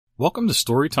Welcome to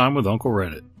Storytime with Uncle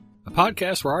Reddit, a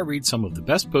podcast where I read some of the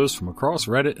best posts from across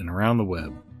Reddit and around the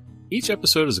web. Each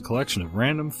episode is a collection of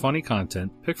random, funny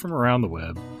content picked from around the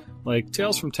web, like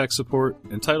Tales from Tech Support,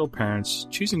 Entitled Parents,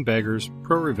 Choosing Beggars,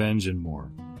 Pro Revenge, and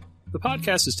more. The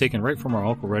podcast is taken right from our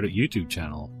Uncle Reddit YouTube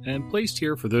channel, and placed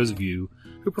here for those of you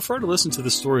who prefer to listen to the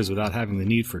stories without having the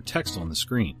need for text on the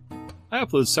screen. I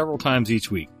upload several times each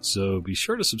week, so be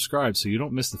sure to subscribe so you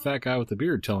don't miss the fat guy with the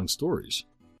beard telling stories.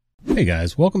 Hey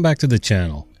guys, welcome back to the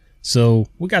channel. So,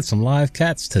 we got some live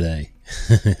cats today.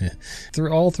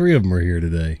 All three of them are here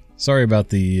today. Sorry about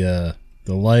the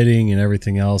lighting and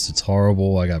everything else. It's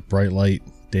horrible. I got bright light,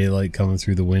 daylight coming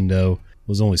through the window.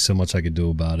 Was only so much I could do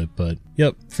about it, but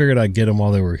yep, figured I'd get them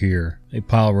while they were here. They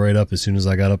piled right up as soon as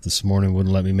I got up this morning,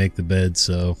 wouldn't let me make the bed,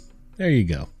 so there you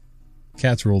go.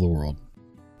 Cats rule the world.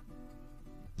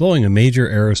 Blowing a major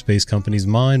aerospace company's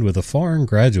mind with a foreign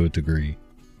graduate degree.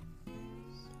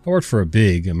 I worked for a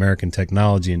big American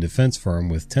technology and defense firm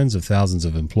with tens of thousands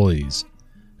of employees.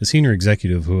 A senior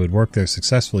executive who had worked there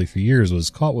successfully for years was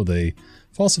caught with a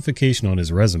falsification on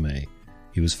his resume.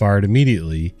 He was fired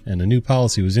immediately, and a new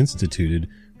policy was instituted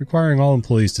requiring all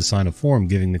employees to sign a form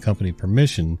giving the company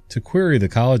permission to query the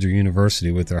college or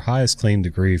university with their highest claimed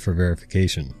degree for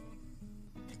verification.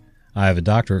 I have a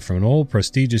doctorate from an old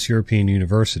prestigious European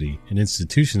university, an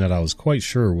institution that I was quite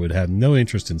sure would have no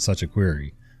interest in such a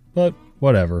query. But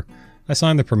whatever. I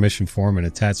signed the permission form and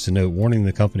attached a note warning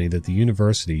the company that the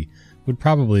university would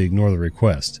probably ignore the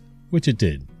request, which it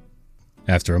did.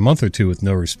 After a month or two with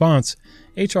no response,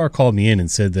 HR called me in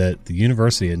and said that the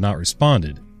university had not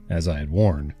responded, as I had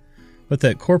warned, but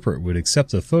that corporate would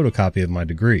accept a photocopy of my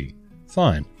degree.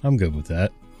 Fine, I'm good with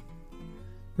that.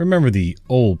 Remember the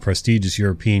old prestigious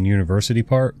European university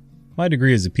part? My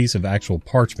degree is a piece of actual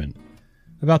parchment,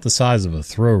 about the size of a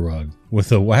throw rug,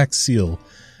 with a wax seal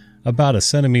about a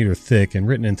centimeter thick and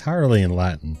written entirely in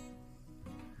Latin.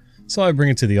 So I bring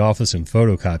it to the office and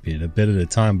photocopy it a bit at a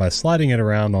time by sliding it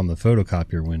around on the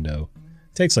photocopier window.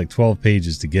 It takes like 12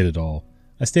 pages to get it all.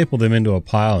 I staple them into a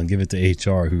pile and give it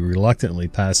to HR, who reluctantly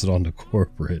pass it on to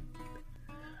corporate.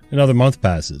 Another month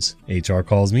passes. HR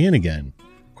calls me in again.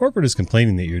 Corporate is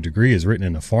complaining that your degree is written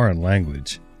in a foreign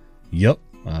language. Yup,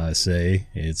 I say,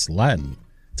 it's Latin.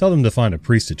 Tell them to find a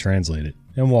priest to translate it,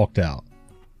 and walked out.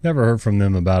 Never heard from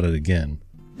them about it again.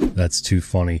 That's too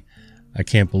funny. I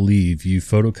can't believe you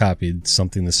photocopied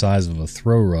something the size of a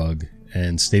throw rug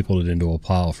and stapled it into a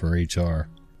pile for HR.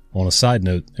 On a side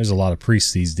note, there's a lot of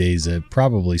priests these days that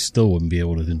probably still wouldn't be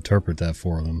able to interpret that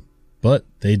for them. But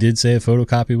they did say a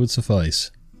photocopy would suffice.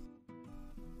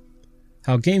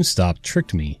 How GameStop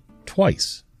tricked me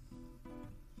twice.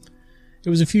 It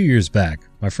was a few years back.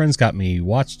 My friends got me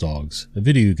Watch Dogs, a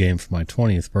video game for my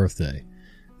 20th birthday.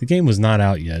 The game was not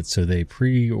out yet, so they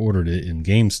pre-ordered it in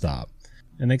GameStop,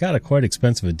 and they got a quite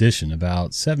expensive edition,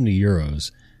 about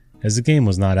 €70. As the game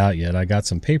was not out yet, I got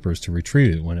some papers to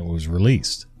retrieve it when it was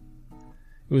released.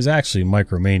 It was actually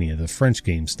Micromania, the French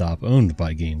GameStop owned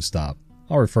by GameStop.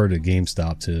 I'll refer to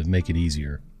GameStop to make it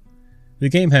easier. The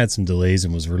game had some delays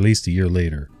and was released a year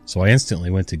later, so I instantly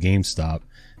went to GameStop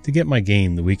to get my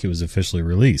game the week it was officially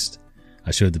released. I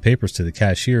showed the papers to the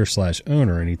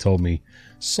cashier/owner and he told me,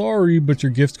 "Sorry, but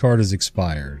your gift card is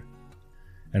expired."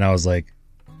 And I was like,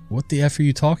 "What the F are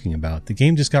you talking about? The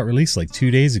game just got released like 2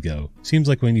 days ago. Seems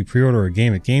like when you pre-order a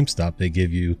game at GameStop, they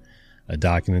give you a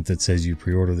document that says you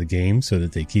pre-order the game so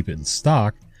that they keep it in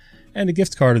stock, and a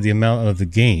gift card of the amount of the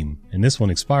game, and this one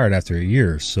expired after a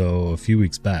year, so a few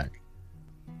weeks back."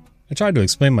 I tried to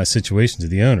explain my situation to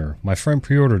the owner. My friend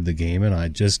pre-ordered the game and I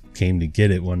just came to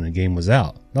get it when the game was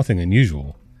out. Nothing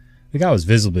unusual. The guy was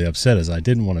visibly upset as I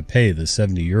didn't want to pay the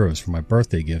 €70 for my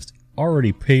birthday gift,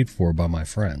 already paid for by my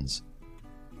friends.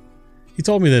 He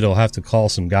told me that he'll have to call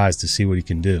some guys to see what he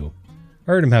can do.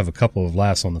 I heard him have a couple of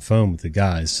laughs on the phone with the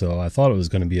guys, so I thought it was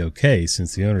going to be okay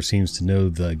since the owner seems to know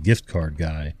the gift card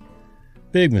guy.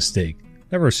 Big mistake.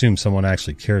 Never assume someone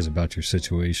actually cares about your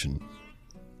situation.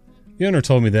 The owner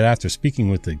told me that after speaking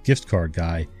with the gift card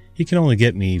guy, he can only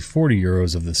get me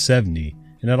 €40 of the 70,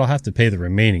 and that I'll have to pay the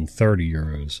remaining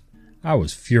 €30. I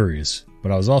was furious,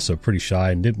 but I was also pretty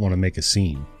shy and didn't want to make a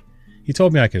scene. He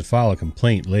told me I could file a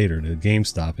complaint later to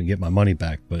GameStop and get my money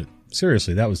back, but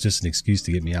seriously, that was just an excuse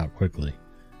to get me out quickly.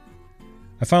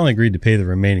 I finally agreed to pay the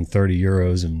remaining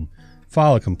 €30 and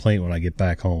file a complaint when I get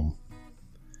back home.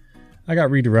 I got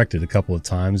redirected a couple of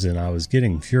times and I was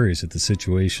getting furious at the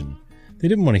situation. They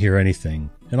didn't want to hear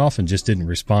anything, and often just didn't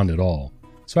respond at all.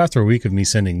 So after a week of me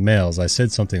sending mails, I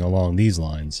said something along these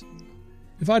lines.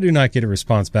 If I do not get a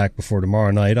response back before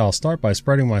tomorrow night, I'll start by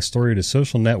spreading my story to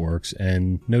social networks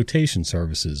and notation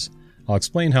services. I'll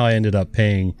explain how I ended up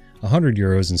paying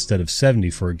 €100 instead of 70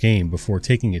 for a game before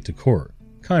taking it to court.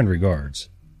 Kind regards.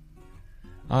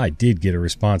 I did get a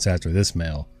response after this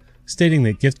mail, stating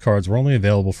that gift cards were only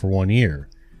available for 1 year.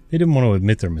 They didn't want to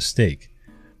admit their mistake,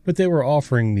 but they were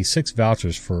offering me 6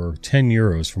 vouchers for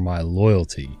 €10 for my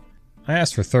loyalty. I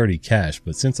asked for 30 cash,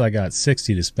 but since I got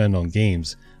 60 to spend on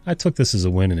games, I took this as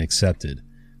a win and accepted.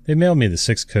 They mailed me the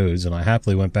 6 codes, and I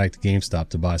happily went back to GameStop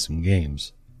to buy some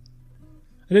games.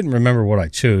 I didn't remember what I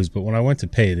chose, but when I went to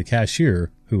pay, the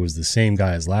cashier, who was the same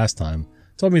guy as last time,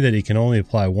 told me that he can only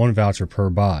apply 1 voucher per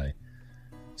buy.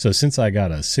 So since I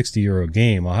got a €60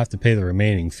 game, I'll have to pay the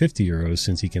remaining €50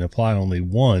 since he can apply only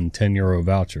one €10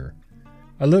 voucher.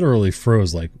 I literally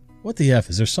froze like, what the F,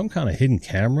 is there some kind of hidden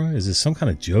camera? Is this some kind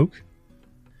of joke?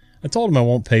 I told him I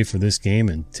won't pay for this game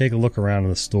and take a look around in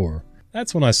the store.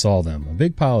 That's when I saw them, a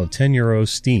big pile of €10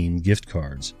 Steam gift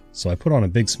cards. So I put on a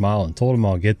big smile and told him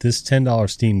I'll get this $10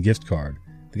 Steam gift card.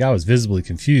 The guy was visibly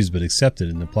confused but accepted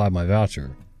and applied my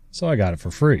voucher. So I got it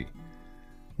for free.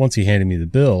 Once he handed me the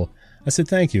bill, I said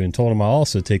thank you and told him I'll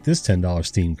also take this $10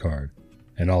 Steam card.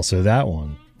 And also that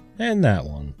one. And that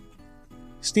one.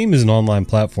 Steam is an online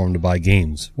platform to buy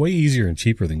games, way easier and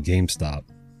cheaper than GameStop.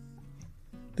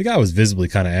 The guy was visibly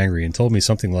kind of angry and told me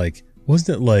something like,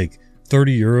 wasn't it like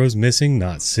 €30 missing,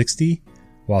 not 60?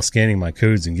 While scanning my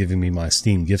codes and giving me my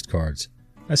Steam gift cards.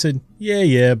 I said,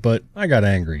 yeah, but I got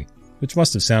angry, which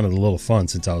must have sounded a little fun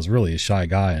since I was really a shy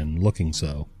guy and looking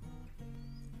so.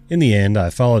 In the end, I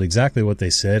followed exactly what they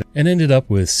said and ended up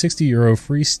with €60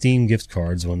 free Steam gift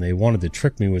cards when they wanted to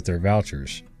trick me with their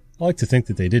vouchers. I like to think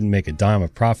that they didn't make a dime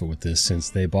of profit with this since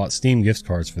they bought Steam gift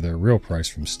cards for their real price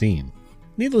from Steam.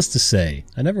 Needless to say,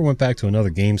 I never went back to another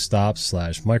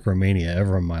GameStop/Micromania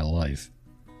ever in my life.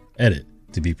 Edit.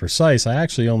 To be precise, I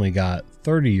actually only got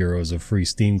 €30 of free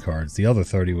Steam cards. The other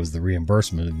 30 was the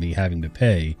reimbursement of me having to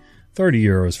pay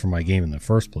 €30 for my game in the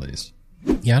first place.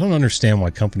 Yeah, I don't understand why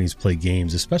companies play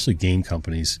games, especially game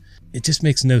companies. It just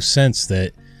makes no sense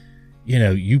that,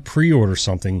 you pre-order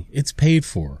something, it's paid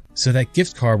for. So that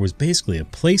gift card was basically a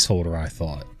placeholder, I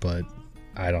thought, but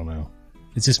I don't know.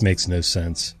 It just makes no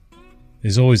sense.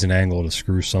 There's always an angle to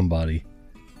screw somebody.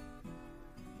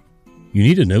 You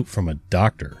need a note from a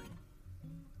doctor.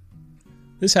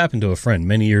 This happened to a friend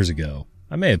many years ago.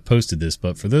 I may have posted this,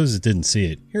 but for those that didn't see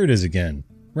it, here it is again.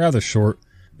 Rather short,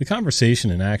 the conversation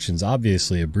and actions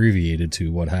obviously abbreviated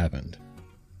to what happened.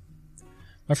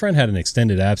 My friend had an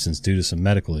extended absence due to some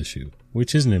medical issue,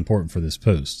 which isn't important for this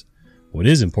post. What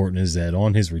is important is that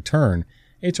on his return,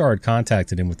 HR had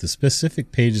contacted him with the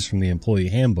specific pages from the employee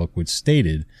handbook which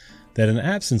stated that an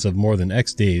absence of more than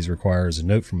X days requires a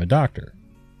note from a doctor.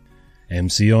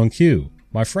 MC on cue,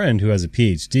 my friend who has a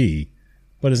PhD,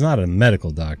 but is not a medical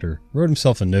doctor, wrote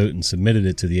himself a note and submitted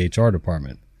it to the HR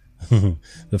department.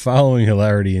 The following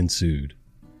hilarity ensued.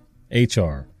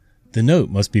 HR. The note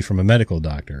must be from a medical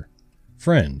doctor.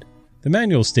 Friend. The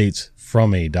manual states,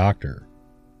 from a doctor.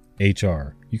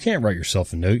 HR. You can't write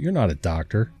yourself a note, you're not a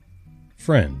doctor.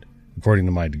 Friend. According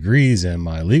to my degrees and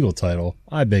my legal title,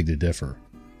 I beg to differ.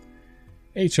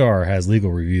 HR has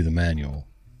legal review the manual.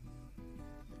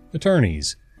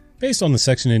 Attorneys. Based on the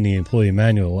section in the employee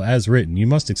manual as written, you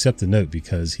must accept the note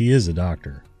because he is a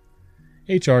doctor.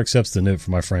 HR accepts the note for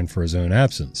my friend for his own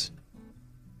absence.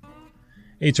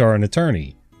 HR and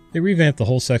attorney. They revamped the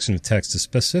whole section of text to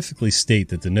specifically state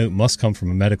that the note must come from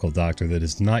a medical doctor that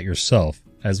is not yourself,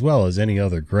 as well as any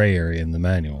other gray area in the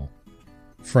manual.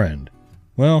 Friend.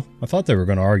 Well, I thought they were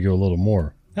going to argue a little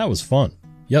more. That was fun.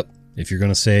 Yep, if you're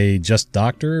going to say just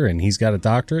doctor and he's got a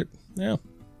doctorate, well,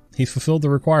 he fulfilled the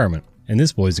requirement. And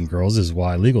this, boys and girls, is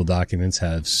why legal documents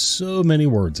have so many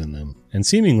words in them and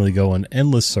seemingly go in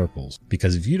endless circles.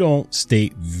 Because if you don't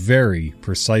state very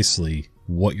precisely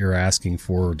what you're asking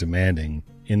for or demanding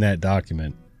in that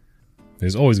document,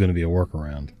 there's always going to be a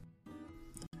workaround.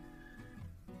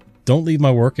 Don't leave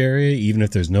my work area even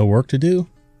if there's no work to do?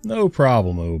 No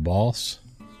problem, oh boss.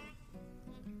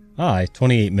 I,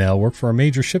 28 male, work for a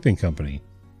major shipping company.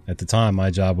 At the time,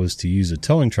 my job was to use a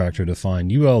towing tractor to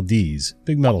find ULDs,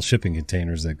 big metal shipping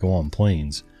containers that go on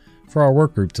planes, for our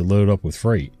work group to load up with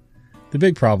freight. The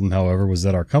big problem, however, was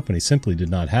that our company simply did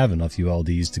not have enough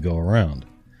ULDs to go around,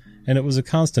 and it was a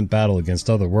constant battle against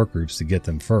other work groups to get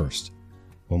them first.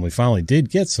 When we finally did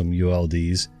get some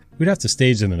ULDs, we'd have to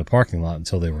stage them in a parking lot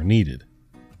until they were needed.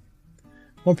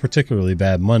 One particularly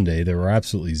bad Monday, there were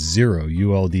absolutely 0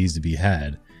 ULDs to be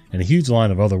had, and a huge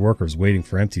line of other workers waiting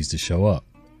for empties to show up.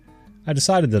 I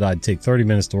decided that I'd take 30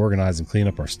 minutes to organize and clean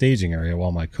up our staging area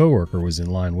while my coworker was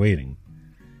in line waiting.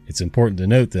 It's important to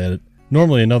note that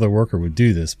normally another worker would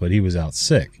do this, but he was out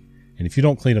sick, and if you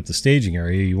don't clean up the staging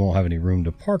area, you won't have any room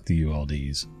to park the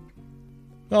ULDs.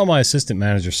 Well, my assistant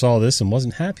manager saw this and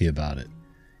wasn't happy about it.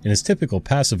 In his typical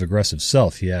passive-aggressive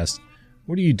self, he asked,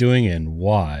 "What are you doing and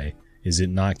why is it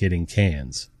not getting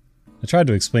cans?" I tried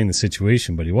to explain the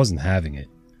situation, but he wasn't having it.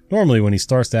 Normally, when he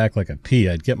starts to act like a pea,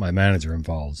 I'd get my manager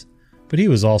involved, but he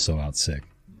was also out sick.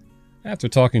 After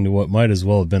talking to what might as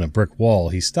well have been a brick wall,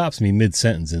 he stops me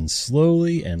mid-sentence and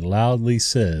slowly and loudly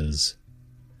says,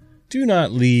 "Do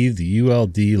not leave the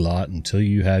ULD lot until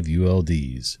you have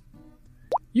ULDs."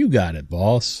 "You got it,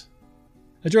 boss."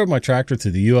 I drove my tractor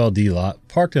to the ULD lot,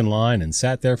 parked in line, and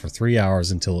sat there for 3 hours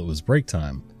until it was break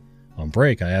time. On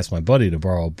break, I asked my buddy to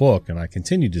borrow a book, and I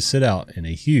continued to sit out in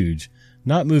a huge,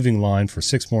 not moving line for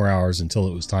 6 more hours until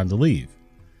it was time to leave.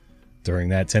 During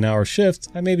that 10-hour shift,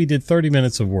 I maybe did 30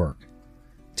 minutes of work.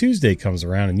 Tuesday comes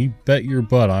around, and you bet your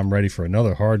butt I'm ready for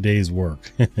another hard day's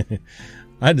work.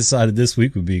 I decided this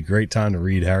week would be a great time to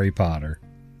read Harry Potter.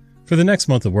 For the next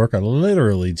month of work, I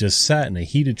literally just sat in a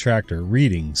heated tractor,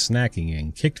 reading, snacking,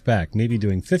 and kicked back, maybe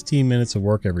doing 15 minutes of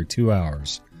work every 2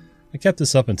 hours. I kept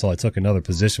this up until I took another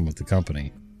position with the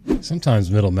company. Sometimes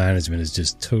middle management is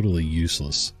just totally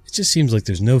useless. It just seems like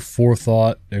there's no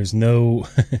forethought, there's no...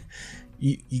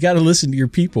 you gotta listen to your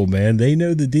people, man. They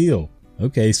know the deal.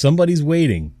 Okay, somebody's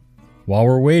waiting. While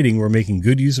we're waiting, we're making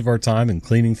good use of our time and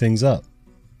cleaning things up.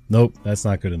 Nope, that's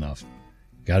not good enough.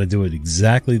 Gotta do it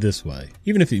exactly this way,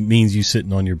 even if it means you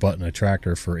sitting on your butt in a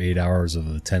tractor for 8 hours of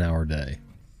a 10-hour day.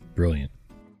 Brilliant.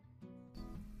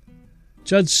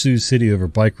 Judge sues city over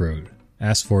bike road,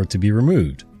 asks for it to be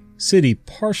removed. City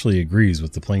partially agrees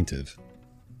with the plaintiff.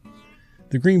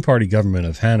 The Green Party government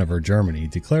of Hanover, Germany,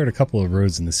 declared a couple of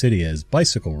roads in the city as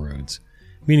bicycle roads,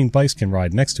 meaning bikes can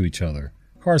ride next to each other.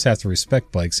 Cars have to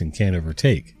respect bikes and can't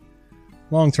overtake.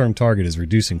 Long-term target is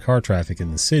reducing car traffic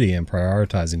in the city and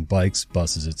prioritizing bikes,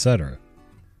 buses, etc.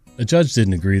 A judge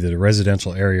didn't agree that a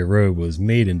residential area road was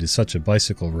made into such a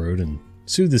bicycle road and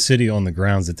sued the city on the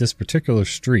grounds that this particular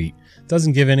street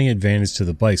doesn't give any advantage to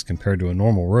the bikes compared to a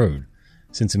normal road,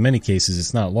 since in many cases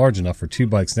it's not large enough for 2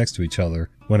 bikes next to each other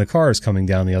when a car is coming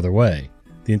down the other way.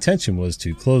 The intention was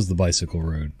to close the bicycle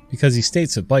road, because he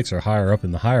states that bikes are higher up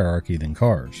in the hierarchy than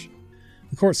cars.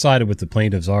 The court sided with the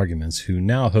plaintiff's arguments, who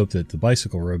now hope that the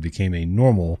bicycle road became a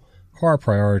normal,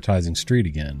 car-prioritizing street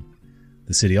again.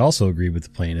 The city also agreed with the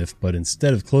plaintiff, but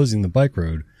instead of closing the bike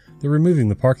road, they're removing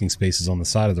the parking spaces on the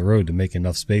side of the road to make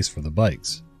enough space for the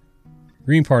bikes.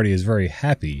 Green Party is very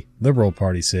happy. Liberal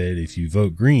Party said if you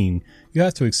vote green, you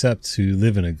have to accept to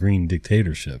live in a green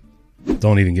dictatorship.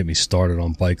 Don't even get me started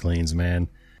on bike lanes, man.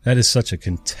 That is such a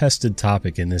contested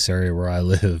topic in this area where I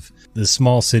live. The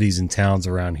small cities and towns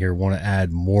around here want to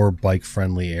add more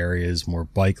bike-friendly areas, more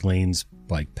bike lanes,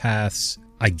 bike paths.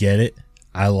 I get it.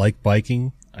 I like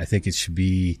biking. I think it should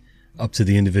be up to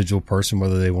the individual person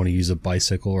whether they want to use a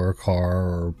bicycle or a car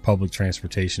or public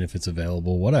transportation if it's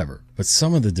available, whatever. But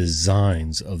some of the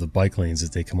designs of the bike lanes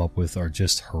that they come up with are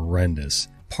just horrendous.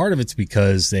 Part of it's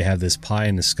because they have this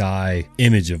pie-in-the-sky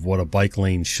image of what a bike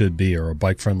lane should be or a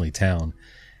bike-friendly town.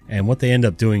 And what they end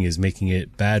up doing is making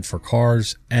it bad for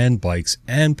cars and bikes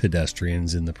and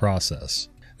pedestrians in the process.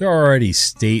 There are already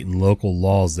state and local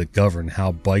laws that govern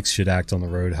how bikes should act on the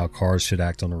road, how cars should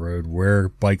act on the road, where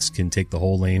bikes can take the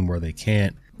whole lane, where they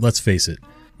can't. Let's face it,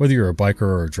 whether you're a biker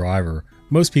or a driver,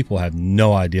 most people have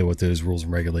no idea what those rules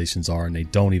and regulations are, and they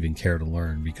don't even care to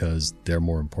learn because they're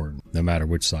more important, no matter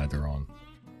which side they're on.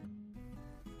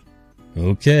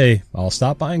 Okay, I'll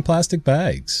stop buying plastic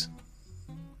bags.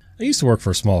 I used to work for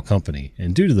a small company,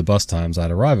 and due to the bus times, I'd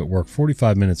arrive at work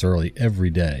 45 minutes early every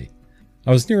day.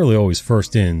 I was nearly always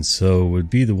first in, so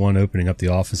would be the one opening up the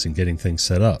office and getting things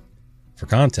set up. For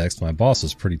context, my boss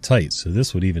was pretty tight, so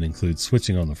this would even include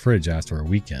switching on the fridge after a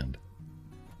weekend.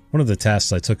 One of the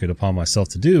tasks I took it upon myself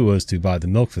to do was to buy the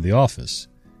milk for the office,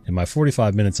 in my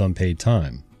 45 minutes unpaid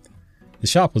time. The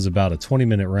shop was about a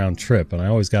 20-minute round trip, and I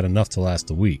always got enough to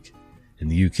last a week. In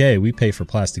the UK, we pay for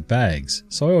plastic bags,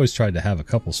 so I always tried to have a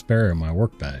couple spare in my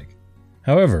work bag.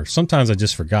 However, sometimes I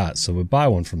just forgot, so would buy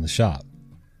one from the shop.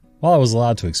 While I was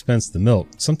allowed to expense the milk,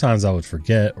 sometimes I would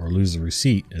forget or lose the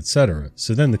receipt, etc.,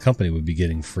 so then the company would be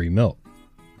getting free milk.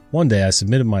 One day I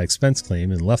submitted my expense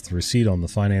claim and left the receipt on the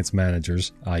finance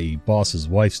manager's, i.e. boss's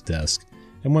wife's desk,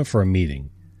 and went for a meeting.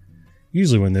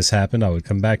 Usually when this happened, I would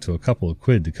come back to a couple of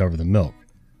quid to cover the milk.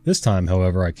 This time,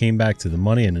 however, I came back to the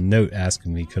money and a note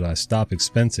asking me could I stop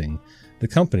expensing the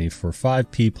company for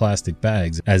 5p plastic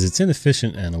bags as it's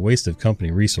inefficient and a waste of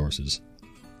company resources.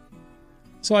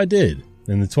 So I did.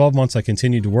 In the 12 months I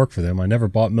continued to work for them, I never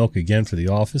bought milk again for the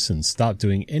office and stopped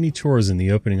doing any chores in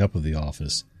the opening up of the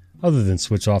office, other than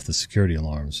switch off the security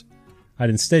alarms.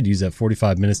 I'd instead use that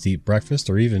 45 minutes to eat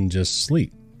breakfast or even just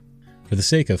sleep. For the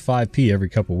sake of 5p every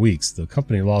couple weeks, the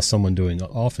company lost someone doing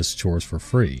office chores for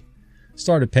free,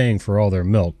 started paying for all their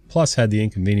milk, plus had the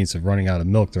inconvenience of running out of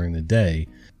milk during the day,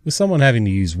 with someone having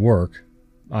to use work,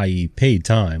 i.e. paid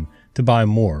time, to buy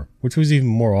more, which was even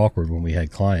more awkward when we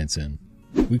had clients in.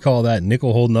 We call that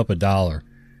nickel holding up a dollar.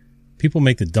 People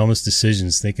make the dumbest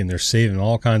decisions thinking they're saving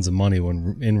all kinds of money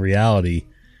when in reality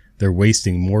they're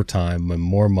wasting more time and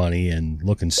more money and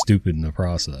looking stupid in the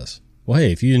process. Well,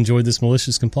 hey, if you enjoyed this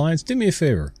malicious compliance, do me a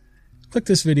favor. Click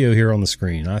this video here on the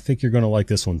screen. I think you're going to like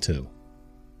this one too.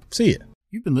 See ya.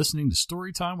 You've been listening to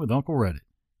Storytime with Uncle Reddit.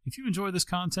 If you enjoy this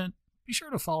content, be sure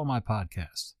to follow my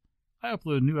podcast. I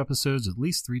upload new episodes at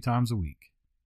least 3 times a week.